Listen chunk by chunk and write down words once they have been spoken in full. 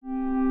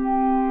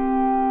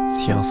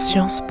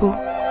Sciences Po.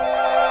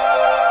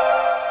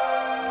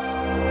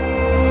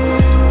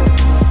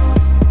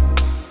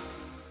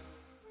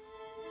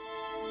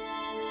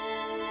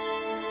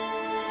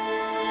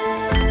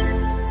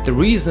 The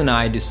reason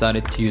I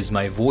decided to use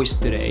my voice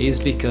today is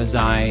because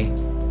I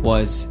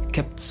was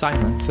kept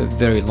silent for a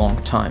very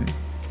long time,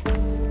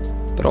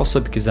 but also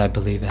because I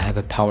believe I have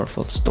a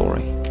powerful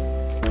story.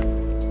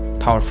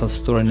 Powerful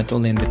story not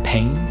only in the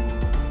pain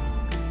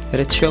that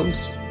it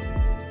shows,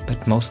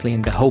 but mostly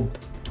in the hope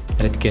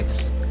that it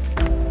gives.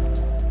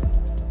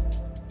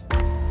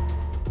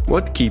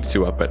 What Keeps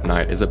You Up at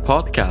Night is a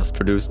podcast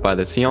produced by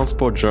the Sciences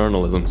Po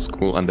Journalism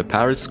School and the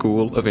Paris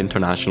School of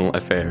International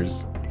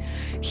Affairs.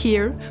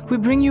 Here, we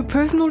bring you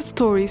personal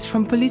stories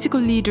from political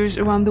leaders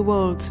around the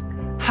world.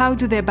 How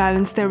do they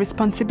balance their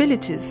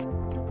responsibilities?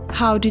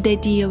 How do they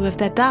deal with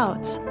their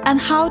doubts? And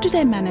how do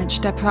they manage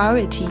their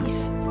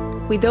priorities?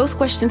 With those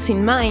questions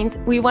in mind,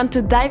 we want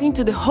to dive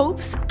into the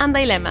hopes and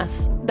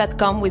dilemmas that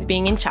come with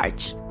being in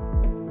charge.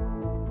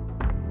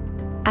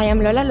 I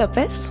am Lola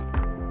Lopez.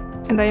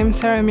 And I am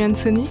Sarah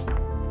Miansoni.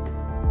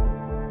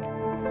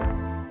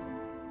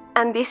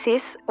 And this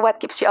is What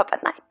Keeps You Up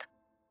at Night.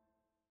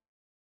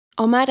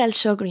 Omar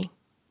Alshogre,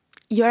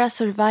 you are a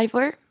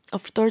survivor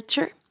of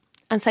torture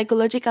and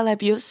psychological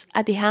abuse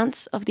at the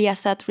hands of the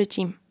Assad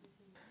regime.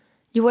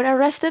 You were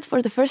arrested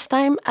for the first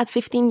time at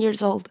 15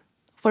 years old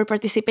for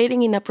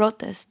participating in a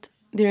protest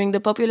during the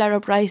popular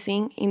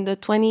uprising in the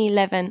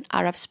 2011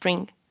 Arab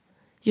Spring.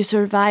 You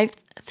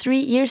survived 3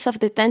 years of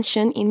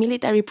detention in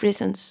military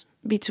prisons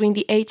between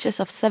the ages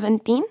of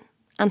 17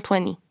 and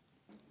 20.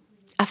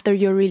 After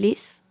your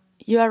release,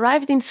 you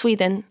arrived in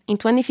Sweden in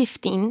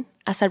 2015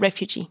 as a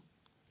refugee.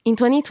 In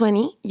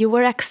 2020, you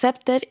were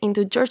accepted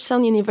into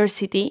Georgetown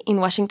University in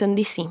Washington,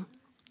 D.C.,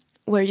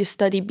 where you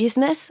study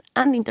business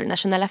and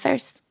international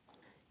affairs.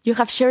 You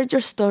have shared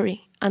your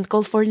story and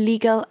called for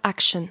legal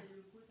action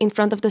in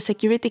front of the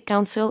Security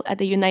Council at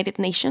the United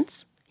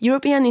Nations,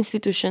 European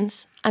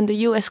institutions, and the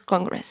US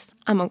Congress,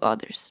 among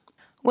others.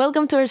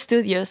 Welcome to our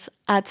studios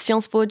at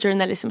Sciences Po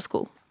Journalism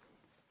School.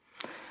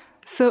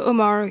 So,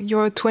 Omar,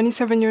 you're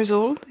 27 years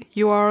old,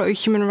 you are a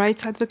human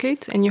rights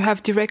advocate, and you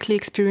have directly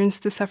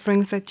experienced the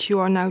sufferings that you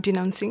are now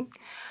denouncing.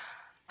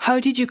 How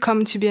did you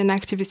come to be an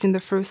activist in the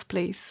first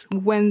place?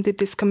 When did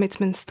this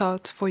commitment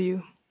start for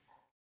you?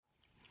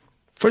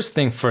 First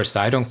thing first,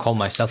 I don't call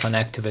myself an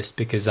activist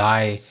because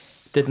I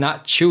did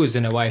not choose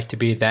in a way to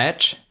be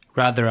that.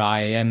 Rather,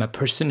 I am a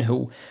person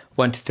who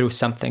went through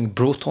something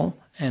brutal,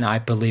 and I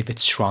believe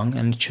it's wrong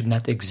and it should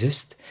not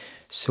exist.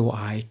 So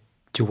I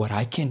do what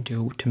I can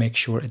do to make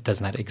sure it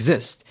does not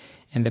exist.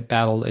 And the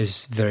battle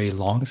is very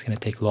long. It's going to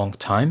take a long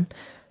time.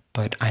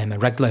 But I am a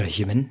regular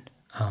human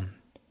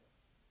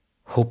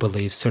who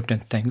believes certain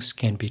things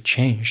can be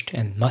changed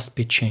and must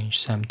be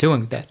changed. So I'm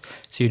doing that.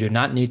 So you do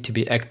not need to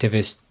be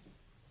activist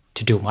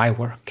to do my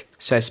work.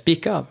 So I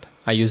speak up.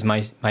 I use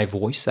my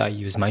voice. I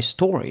use my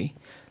story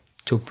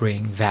to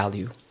bring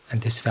value.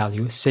 And this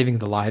value is saving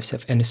the lives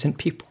of innocent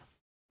people.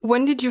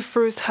 When did you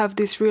first have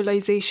this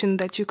realization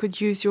that you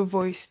could use your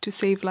voice to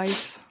save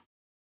lives?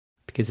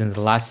 Because in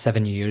the last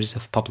 7 years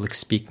of public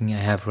speaking, I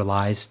have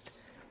realized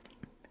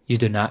you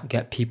do not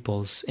get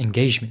people's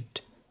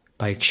engagement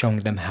by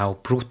showing them how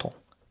brutal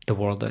the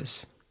world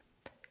is.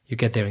 You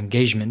get their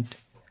engagement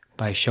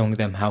by showing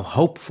them how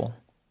hopeful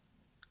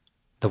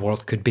the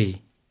world could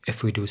be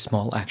if we do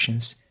small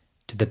actions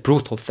to the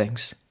brutal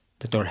things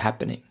that are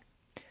happening.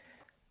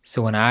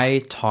 So when I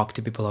talk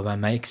to people about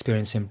my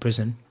experience in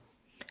prison,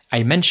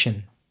 I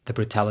mention the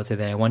brutality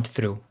that I went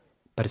through,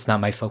 but it's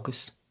not my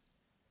focus.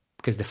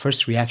 Because the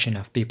first reaction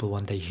of people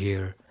when they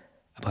hear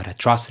about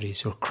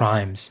atrocities or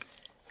crimes,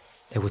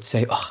 they would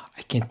say, oh,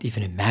 I can't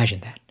even imagine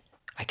that.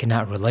 I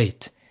cannot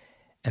relate.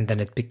 And then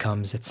it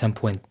becomes at some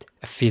point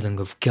a feeling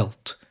of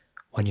guilt.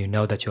 When you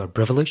know that you are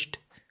privileged,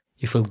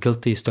 you feel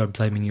guilty, you start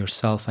blaming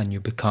yourself, and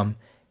you become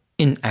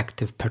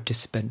inactive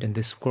participant in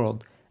this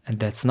world. And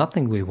that's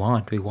nothing we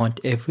want. We want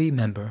every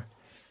member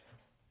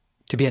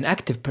to be an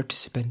active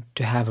participant,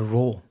 to have a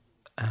role,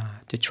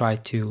 to try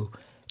to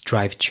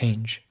drive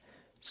change.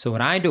 So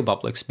when I do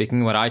public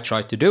speaking, what I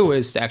try to do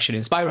is to actually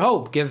inspire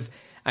hope.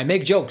 I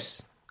make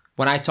jokes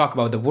when I talk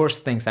about the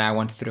worst things that I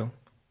went through.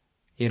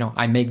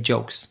 I make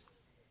jokes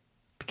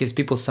because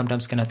people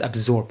sometimes cannot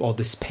absorb all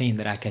this pain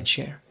that I can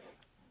share.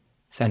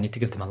 So I need to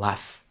give them a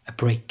laugh, a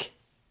break,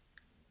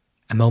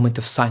 a moment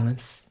of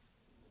silence,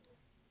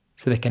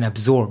 so they can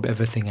absorb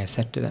everything I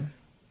said to them.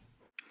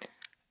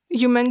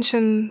 You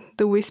mentioned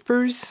the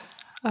whispers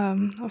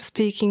of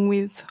speaking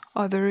with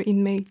other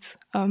inmates.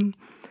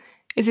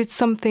 Is it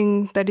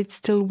something that it's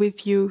still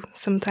with you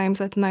sometimes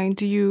at night?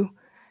 Do you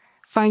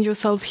find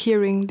yourself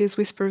hearing these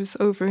whispers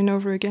over and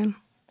over again?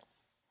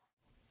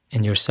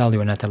 In your cell,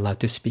 you are not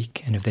allowed to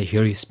speak. And if they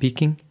hear you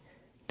speaking,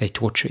 they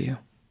torture you.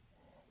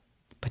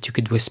 But you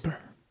could whisper.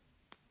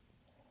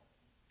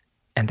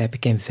 And that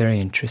became very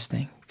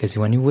interesting. Because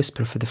when you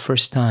whisper for the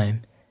first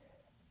time,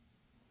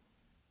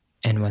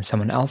 and when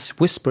someone else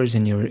whispers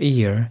in your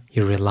ear,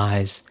 you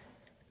realize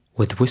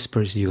with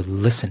whispers you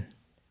listen.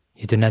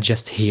 You do not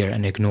just hear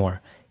and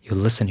ignore. You You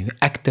listen, you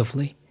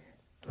actively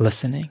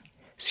listening,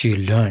 so you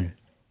learn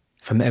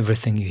from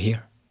everything you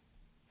hear.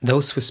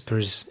 Those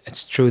whispers,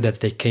 it's true that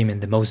they came in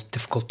the most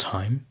difficult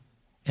time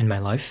in my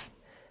life,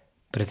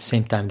 but at the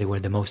same time, they were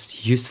the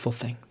most useful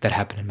thing that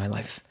happened in my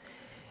life.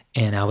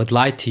 And I would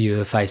lie to you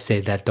if I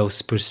say that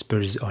those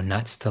whispers are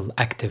not still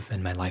active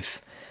in my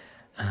life.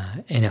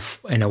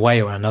 In a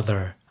way or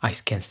another, I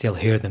can still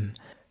hear them.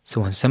 So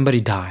when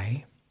somebody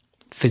die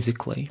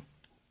physically,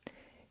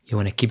 you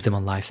want to keep them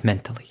alive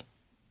mentally.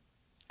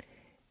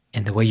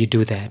 And the way you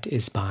do that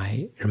is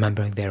by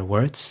remembering their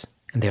words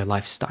and their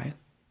lifestyle.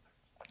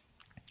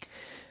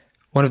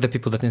 One of the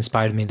people that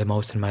inspired me the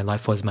most in my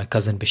life was my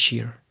cousin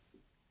Bashir.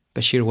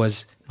 Bashir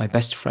was my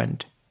best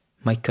friend,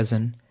 my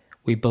cousin.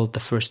 We built the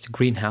first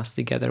greenhouse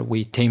together.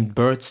 We tamed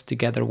birds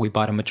together. We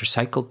bought a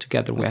motorcycle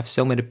together. We have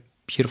so many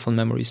beautiful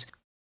memories.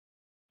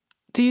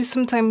 Do you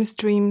sometimes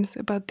dream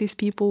about these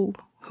people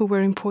who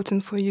were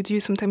important for you? Do you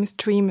sometimes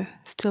dream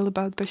still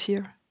about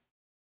Bashir?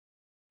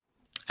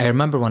 I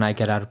remember when I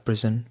got out of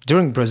prison,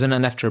 during prison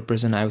and after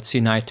prison, I would see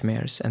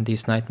nightmares. And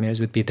these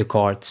nightmares would be the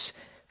guards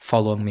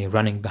following me,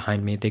 running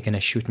behind me. They're going to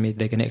shoot me.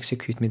 They're going to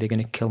execute me. They're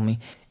going to kill me.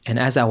 And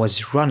as I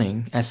was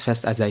running as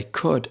fast as I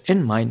could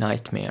in my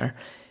nightmare,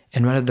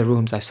 in one of the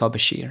rooms, I saw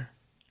Bashir.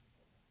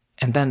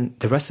 And then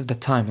the rest of the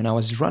time when I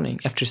was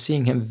running, after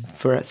seeing him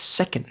for a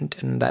second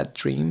in that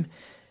dream,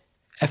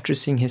 after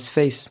seeing his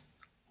face,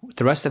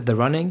 the rest of the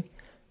running,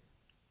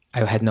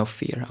 I had no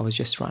fear. I was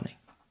just running.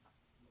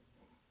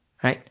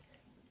 Right?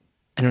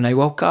 And when I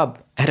woke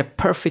up, I had a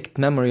perfect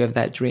memory of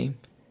that dream.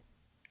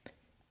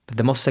 But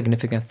the most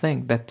significant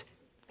thing, that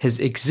his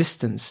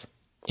existence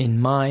in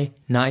my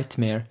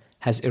nightmare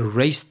has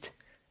erased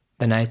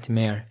the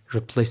nightmare,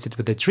 replaced it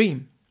with a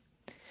dream.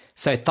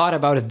 So I thought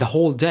about it the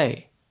whole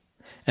day.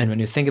 And when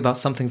you think about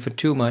something for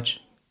too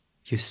much,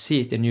 you see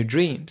it in your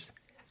dreams.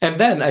 And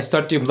then I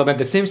start to implement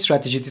the same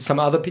strategy to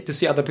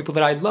see other people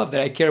that I love,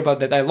 that I care about,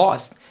 that I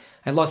lost.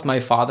 I lost my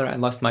father, I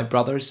lost my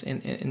brothers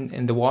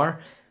in the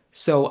war.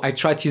 So I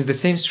try to use the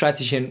same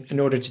strategy in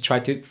order to try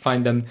to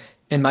find them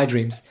in my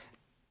dreams.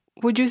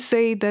 Would you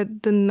say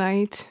that the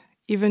night,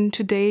 even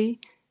today,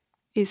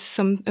 is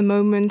a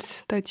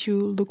moment that you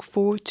look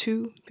forward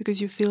to because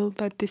you feel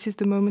that this is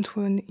the moment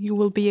when you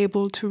will be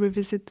able to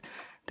revisit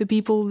the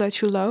people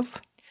that you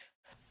love?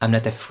 I'm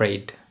not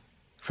afraid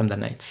from the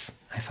nights.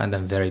 I find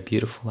them very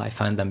beautiful. I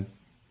find them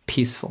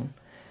peaceful.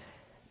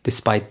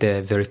 Despite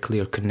the very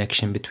clear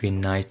connection between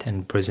night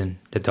and prison,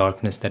 the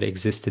darkness that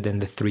existed in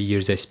the 3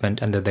 years I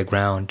spent under the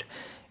ground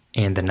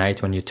and the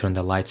night when you turn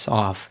the lights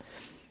off,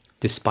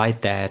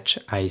 despite that,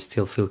 I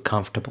still feel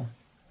comfortable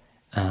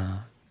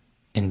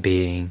in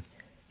being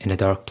in a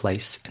dark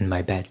place in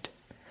my bed.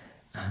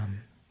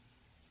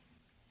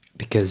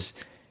 Because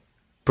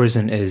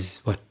prison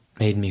is what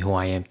made me who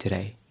I am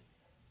today.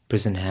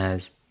 Prison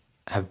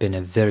have been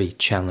a very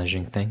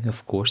challenging thing,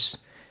 of course,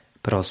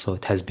 but also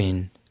it has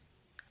been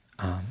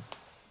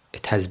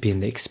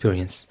the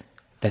experience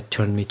that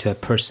turned me to a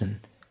person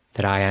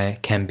that I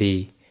can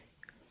be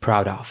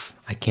proud of.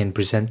 I can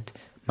present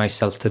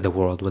myself to the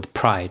world with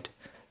pride.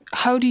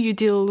 How do you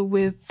deal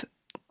with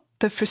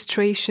the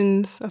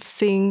frustrations of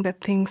seeing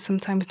that things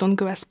sometimes don't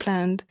go as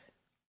planned?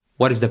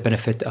 What is the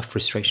benefit of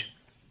frustration?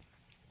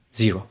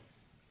 Zero.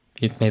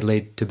 It may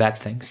lead to bad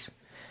things.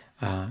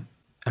 I'm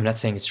not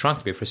saying it's wrong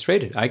to be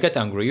frustrated. I get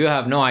angry. You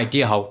have no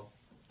idea how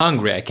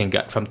angry I can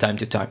get from time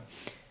to time.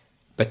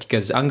 But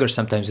because anger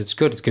sometimes it's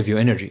good, it gives you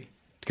energy.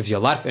 It gives you a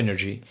lot of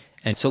energy.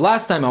 And so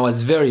last time I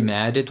was very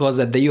mad. It was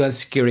at the UN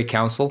Security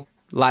Council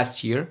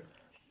last year.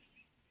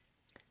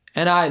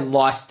 And I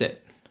lost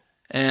it.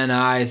 And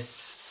I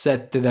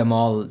said to them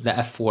all the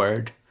F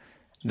word.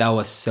 That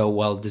was so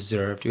well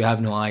deserved. You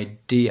have no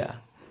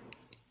idea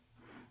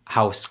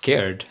how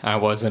scared I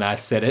was when I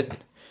said it.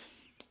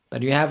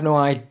 But you have no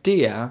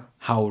idea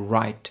how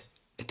right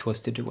it was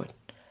to do it.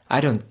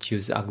 I don't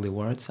use ugly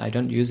words. I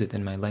don't use it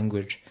in my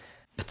language.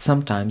 But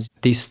sometimes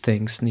these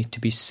things need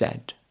to be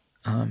said.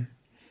 And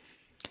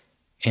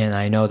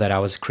I know that I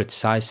was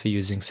criticized for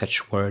using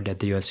such word at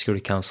the UN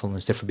Security Council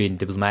instead of being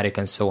diplomatic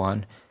and so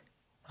on.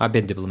 I've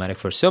been diplomatic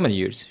for so many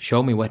years.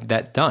 Show me what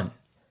that done.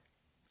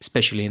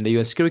 Especially in the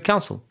UN Security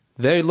Council.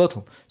 Very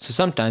little. So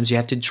sometimes you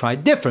have to try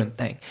different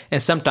thing.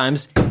 And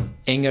sometimes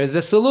anger is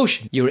the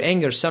solution. Your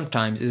anger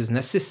sometimes is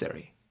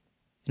necessary.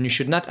 And you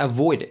should not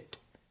avoid it.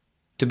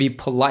 To be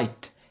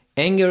polite.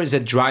 Anger is a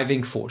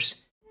driving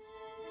force.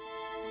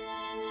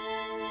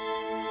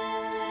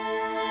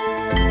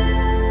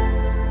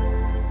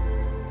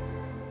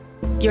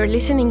 You're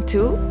listening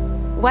to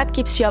What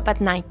Keeps You Up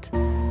at Night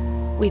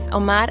with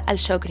Omar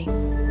Alshogre.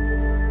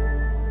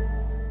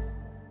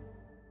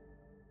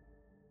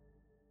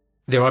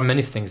 There are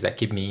many things that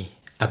keep me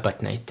up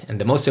at night. And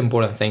the most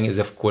important thing is,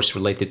 of course,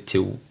 related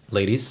to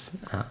ladies.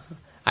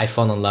 I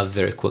fall in love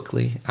very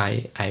quickly.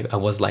 I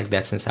was like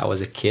that since I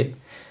was a kid.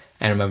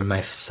 I remember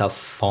myself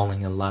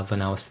falling in love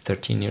when I was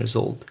 13 years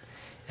old.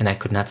 And I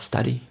could not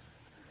study.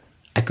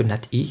 I could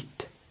not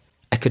eat.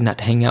 I could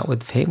not hang out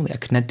with family. I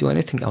could not do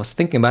anything. I was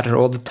thinking about her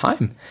all the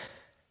time.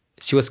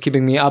 She was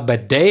keeping me up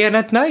at day and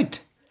at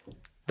night.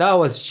 that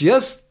was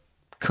just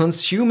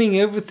consuming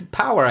every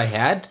power I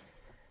had.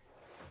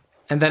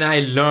 And then I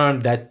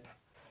learned that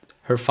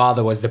her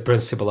father was the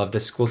principal of the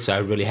school, so I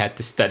really had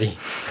to study.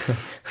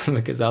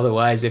 Because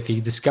otherwise, if he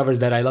discovers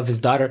that I love his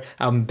daughter,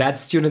 I'm a bad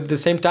student at the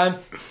same time,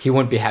 he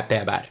won't be happy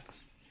about it.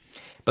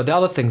 But the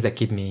other things that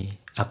keep me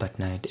up at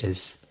night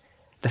is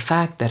the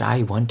fact that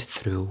I went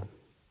through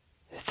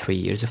 3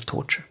 years of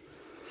torture.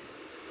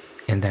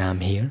 And then I'm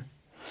here,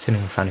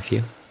 sitting in front of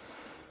you,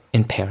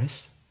 in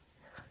Paris,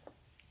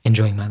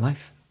 enjoying my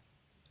life.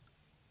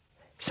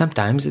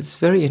 Sometimes it's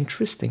very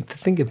interesting to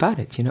think about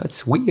it.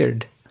 It's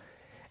weird.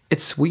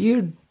 It's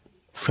weird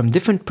from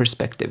different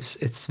perspectives.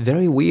 It's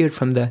very weird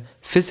from the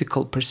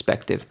physical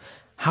perspective.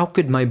 How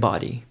could my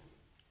body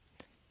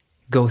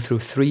go through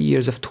 3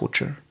 years of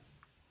torture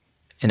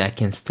and I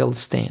can still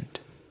stand?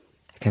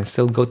 I can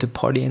still go to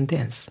party and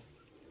dance.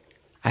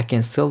 I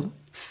can still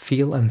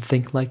feel and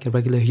think like a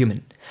regular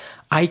human.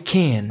 I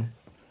can,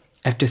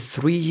 after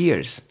 3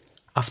 years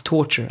of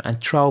torture and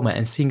trauma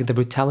and seeing the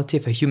brutality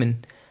of a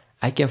human,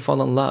 I can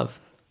fall in love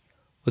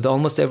with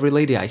almost every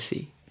lady I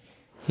see.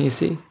 You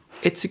see,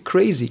 it's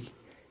crazy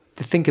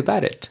to think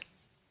about it.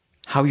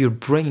 How your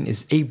brain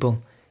is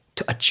able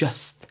to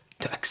adjust,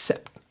 to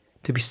accept,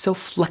 to be so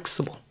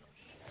flexible,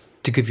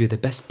 to give you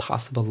the best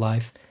possible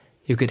life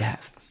you could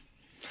have.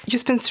 You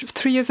spent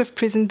 3 years of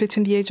prison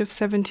between the age of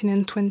 17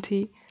 and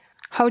 20.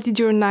 How did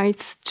your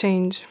nights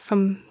change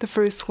from the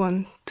first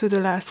one to the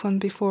last one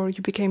before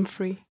you became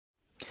free?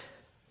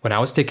 When I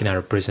was taken out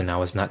of prison, I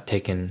was not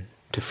taken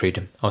to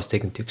freedom. I was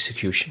taken to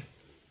execution.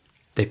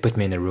 They put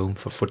me in a room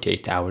for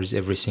 48 hours.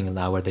 Every single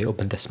hour, they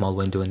open the small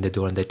window in the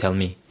door and they tell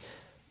me,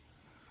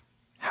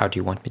 how do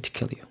you want me to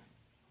kill you?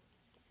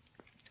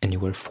 And you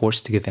were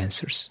forced to give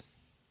answers,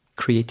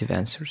 creative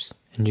answers,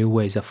 new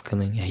ways of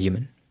killing a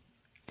human.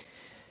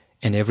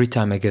 And every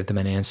time I give them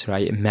an answer, I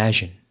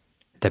imagine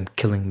them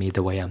killing me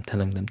the way I'm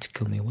telling them to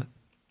kill me with.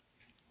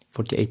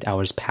 48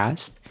 hours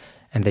passed,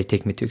 and they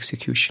take me to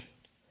execution.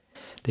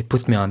 They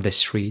put me on the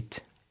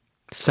street,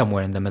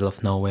 somewhere in the middle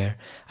of nowhere.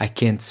 I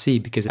can't see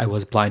because I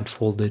was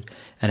blindfolded,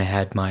 and I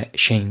had my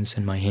chains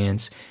in my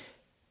hands.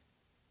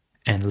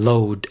 And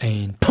load,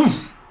 and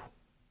poof!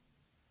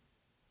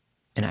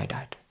 And I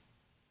died.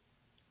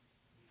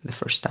 The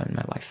first time in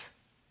my life.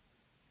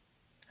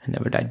 I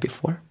never died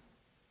before.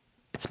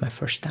 It's my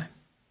first time.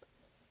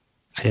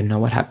 I didn't know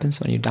what happens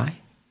when you die.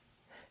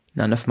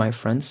 None of my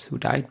friends who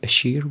died,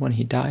 Bashir, when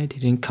he died, he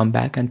didn't come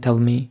back and tell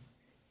me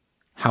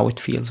how it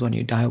feels when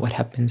you die, what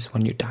happens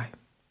when you die.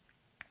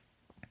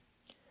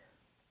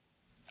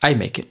 I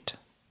make it.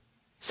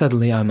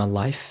 Suddenly I'm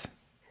alive.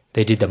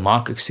 They did a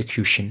mock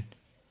execution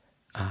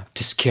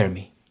to scare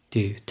me,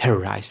 to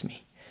terrorize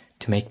me,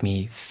 to make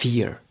me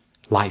fear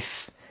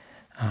life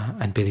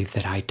and believe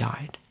that I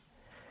died.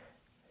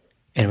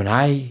 And when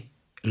I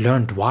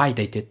learned why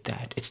they did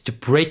that, it's to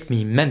break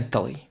me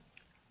mentally.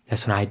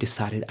 That's when I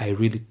decided I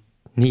really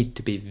need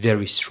to be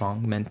very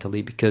strong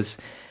mentally, because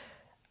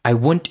I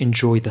won't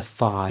enjoy the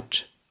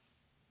thought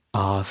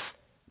of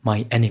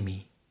my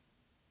enemy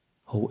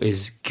who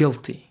is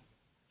guilty,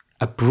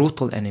 a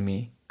brutal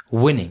enemy,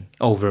 winning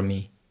over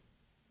me,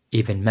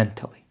 even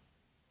mentally.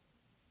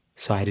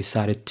 So I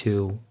decided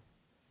to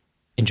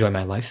enjoy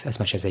my life as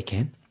much as I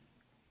can,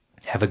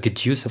 have a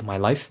good use of my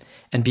life,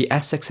 and be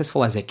as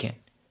successful as I can,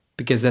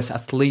 because that's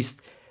at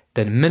least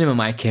the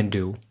minimum I can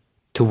do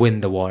to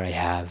win the war I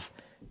have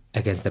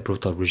against the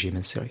brutal regime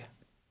in Syria.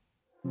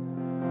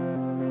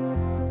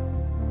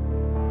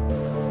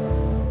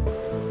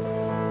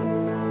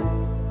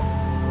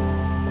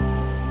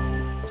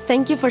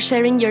 Thank you for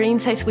sharing your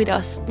insights with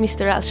us,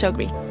 Mr.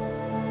 Alshogre.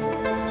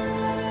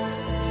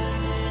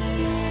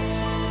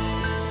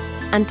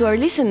 And to our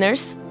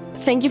listeners,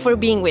 thank you for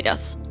being with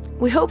us.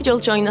 We hope you'll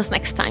join us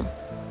next time.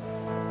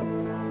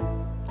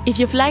 If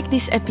you've liked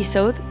this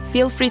episode,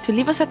 feel free to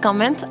leave us a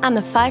comment and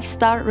a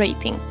 5-star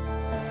rating.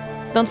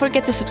 Don't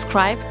forget to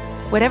subscribe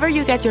wherever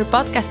you get your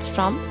podcasts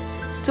from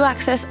to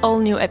access all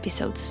new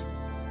episodes.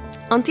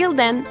 Until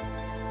then,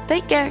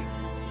 take care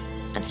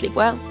and sleep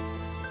well.